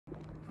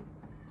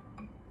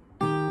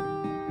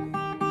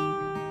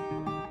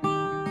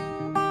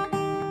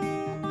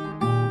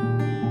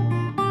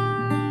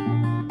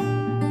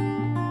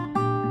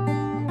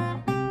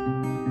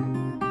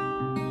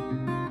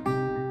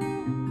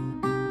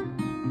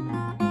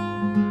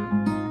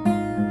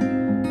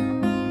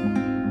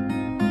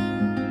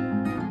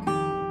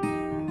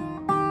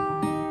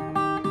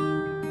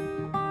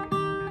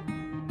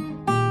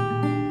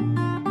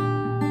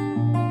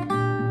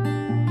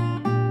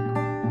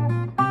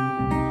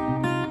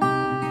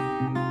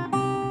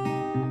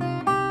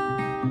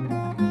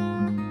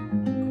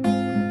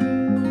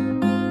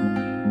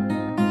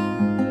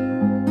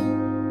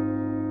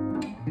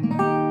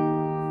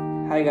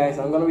Hi guys,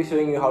 I'm going to be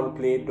showing you how to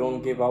play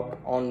Don't Give Up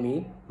On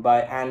Me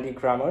by Andy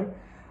Gammer.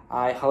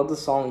 I heard the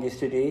song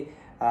yesterday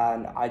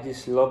and I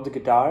just love the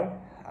guitar,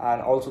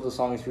 and also the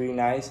song is really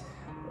nice,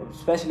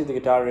 especially the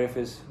guitar riff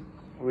is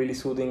really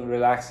soothing,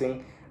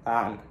 relaxing,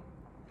 and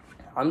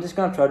I'm just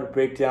going to try to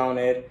break down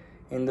it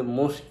in the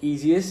most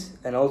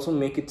easiest and also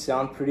make it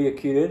sound pretty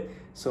accurate.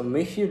 So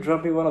make sure you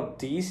drop me one of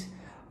these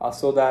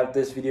so that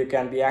this video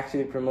can be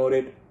actually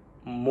promoted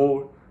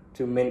more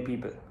to many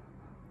people.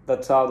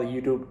 That's how the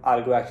YouTube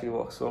algo actually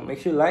works. So make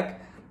sure you like,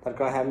 that's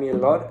gonna help me a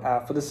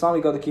lot. For this song,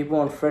 we got the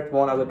keyboard on fret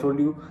 1. As I told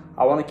you,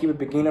 I want to keep it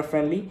beginner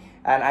friendly,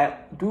 and I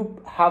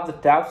do have the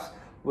tabs,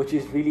 which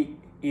is really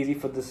easy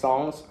for the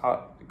songs.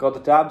 Got the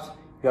tabs,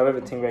 you have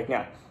everything right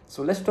now.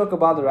 So let's talk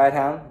about the right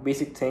hand.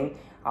 Basic thing,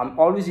 I'm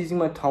always using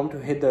my thumb to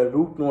hit the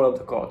root note of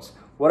the chords.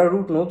 What are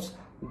root notes?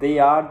 They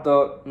are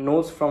the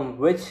notes from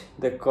which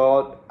the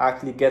chord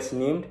actually gets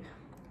named,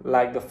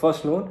 like the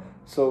first note.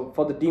 So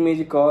for the D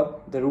major chord,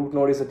 the root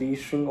note is a D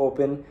string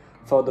open.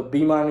 For the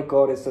B minor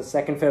chord, it's the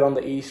second fret on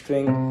the E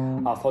string.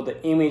 For the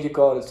A major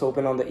chord, it's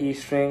open on the E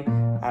string.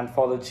 And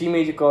for the G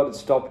major chord,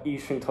 it's top E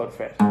string, third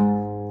fret.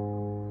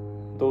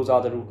 Those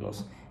are the root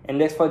notes.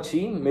 Index for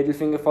G, middle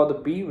finger for the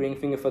B, ring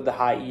finger for the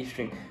high E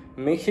string.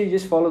 Make sure you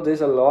just follow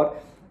this a lot.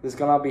 This is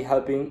gonna be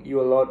helping you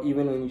a lot,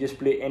 even when you just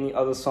play any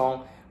other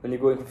song. When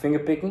you're going for finger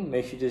picking,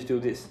 make sure you just do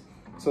this.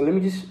 So let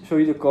me just show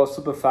you the chords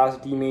super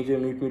fast. D major,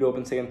 mute, mute,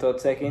 open, second, third,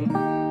 second.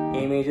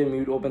 A major,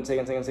 mute, open,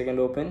 second, second, second,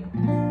 open.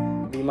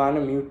 B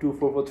minor, mute, 2,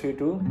 4, 4, 3,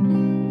 2.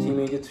 G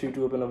major, 3,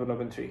 2, open, open,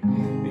 open, 3.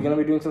 We're gonna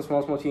be doing some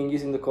small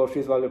changes in the chord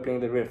trees while we're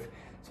playing the riff.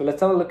 So let's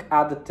have a look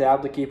at the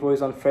tab. The keyboard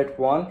is on fret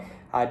 1.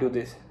 I do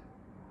this.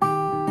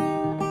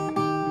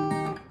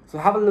 So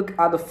have a look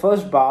at the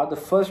first bar, the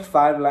first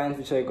 5 lines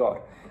which I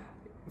got.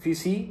 If you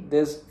see,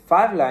 there's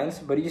 5 lines,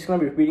 but you're just gonna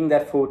be repeating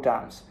that 4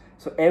 times.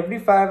 So every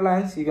 5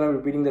 lines, you're gonna be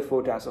repeating that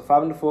 4 times. So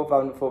 5 into 4,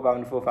 5 into 4, 5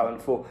 into 4, 5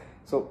 into 4.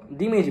 So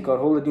D major chord,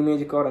 hold the D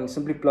major chord and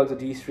simply plug the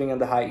D string and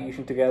the high E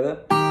string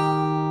together.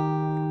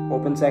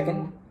 Open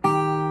second.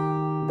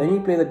 Then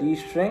you play the D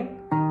string,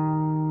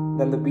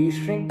 then the B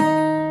string,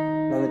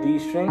 then the D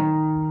string,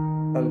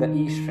 then the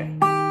E string.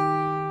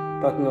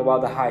 Talking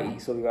about the high E.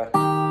 So we got,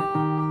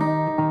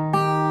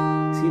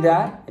 see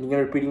that? And you're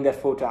gonna be repeating that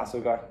 4 times. So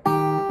we got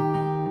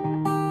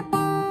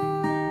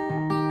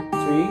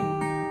 3,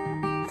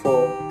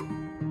 4.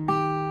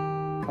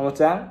 One more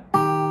time.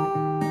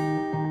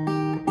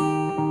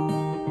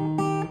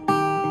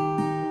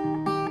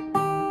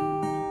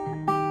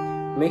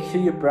 Make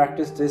sure you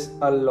practice this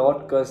a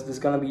lot, because this is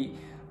gonna be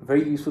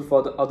very useful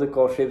for the other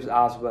chord shapes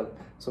as well.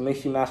 So make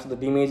sure you master the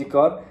D major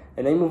chord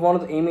and then move on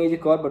to the A major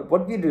chord. But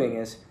what we're doing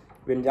is,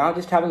 we're now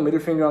just having middle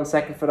finger on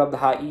second fret of the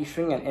high E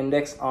string and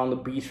index on the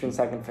B string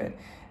second fret.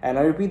 And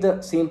I repeat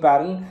the same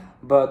pattern,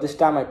 but this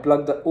time I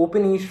plug the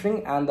open E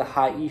string and the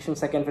high E string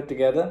second fret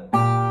together.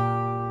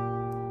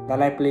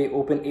 Then I play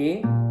open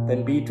A,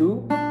 then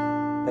B2,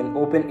 then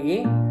open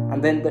A,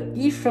 and then the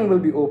E string will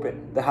be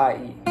open, the high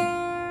E.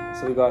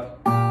 So we got,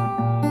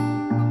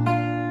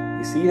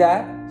 you see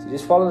that? So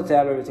just follow the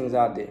tab, everything's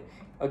out there.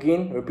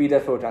 Again, repeat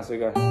that 4 times. So we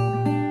got.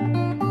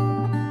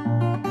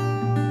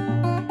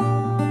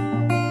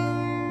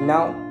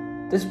 Now,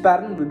 this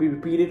pattern will be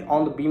repeated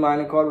on the B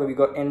minor chord, where we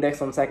got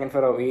index on second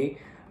fret of A,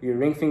 your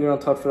ring finger on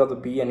third fret of the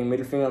B, and your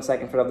middle finger on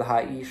second fret of the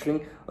high E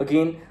string.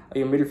 Again,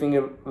 your middle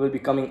finger will be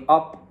coming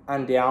up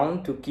and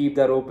down to keep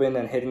that open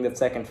and hitting that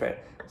second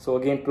fret. So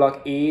again,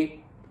 plug A2,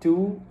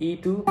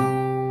 E2,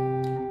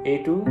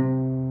 A2,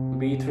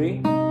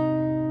 B3,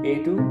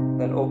 A2,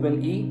 then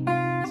open E.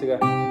 So you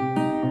got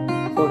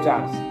 4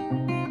 times.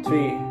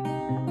 3,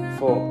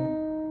 4.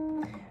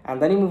 And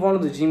then you move on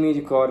to the G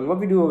major chord. And what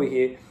we do over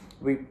here,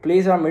 we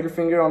place our middle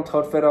finger on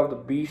third fret of the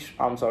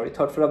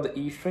third fret of the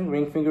E string,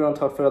 ring finger on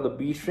third fret of the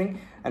B string,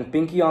 and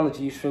pinky on the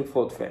G string,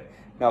 4th fret.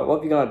 Now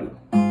what we're gonna do,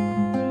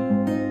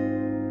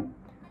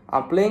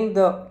 I'm playing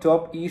the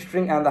top E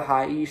string and the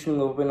high E string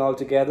open all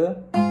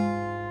together.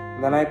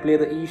 Then I play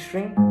the E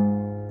string,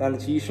 then the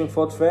G string,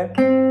 4th fret,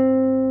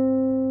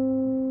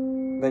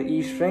 then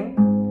E string,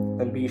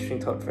 then B string,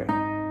 3rd fret.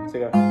 So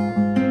you got,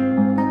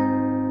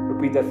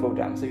 repeat that 4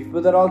 times. So if you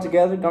put that all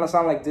together, it's gonna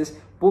sound like this.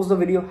 Pause the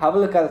video, have a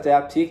look at the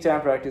tab, take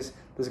time, practice.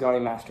 This is gonna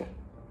be mastered.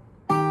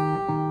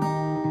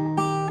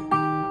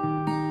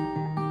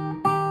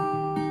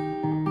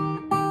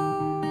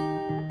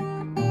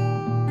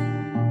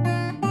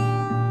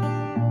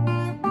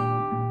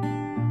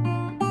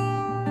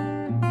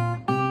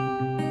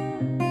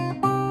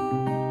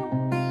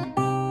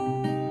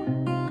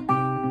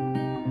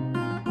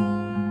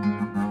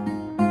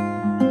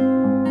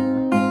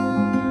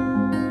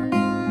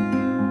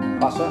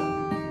 Faster.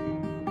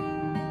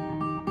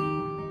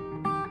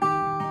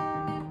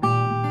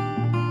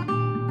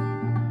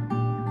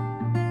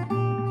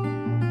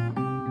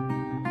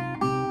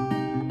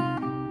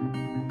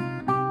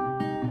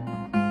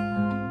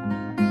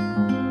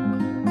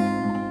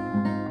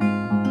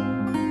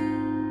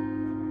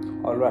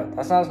 Alright,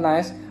 that sounds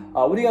nice.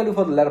 What are you gonna do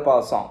for the latter part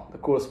of the song, the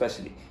chorus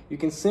especially? You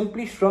can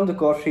simply strum the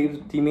chord shapes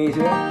D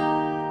major,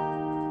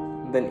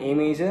 then A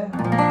major,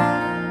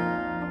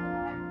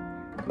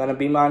 then a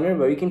B minor,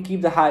 where you can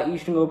keep the high E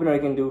string open, or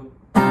you can do,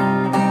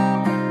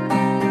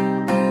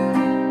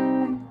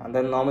 and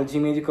then normal G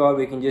major chord,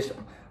 where you can just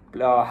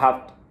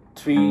have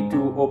 3,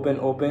 2 open,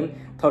 open,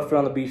 third fret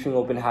on the B string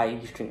open, high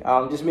E string.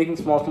 I'm just making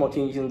small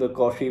changes in the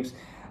chord shapes,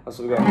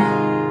 so we got,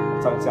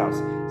 that's how it sounds.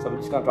 So we're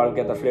just gonna try to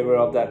get the flavor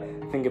of that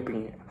finger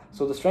picking.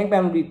 So the string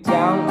pattern will be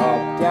down,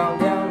 up, down,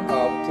 down,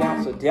 up,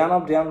 down. So down,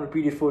 up, down,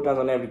 repeated 4 times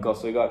on every chord.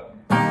 So we got,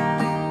 B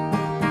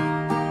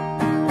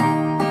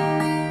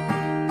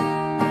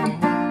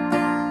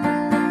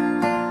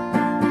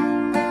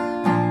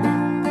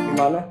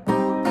minor,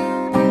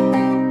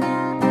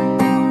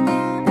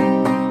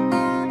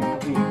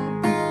 G.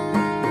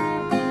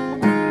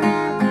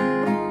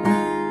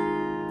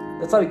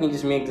 That's how you can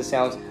just make the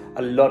sounds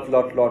a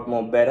lot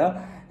more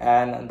better.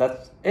 And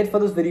that's it for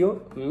this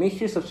video. Make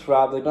sure you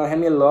subscribe. They're gonna help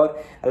me a lot,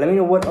 and let me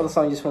know what other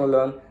song you just want to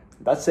learn.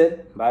 That's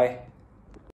it. Bye.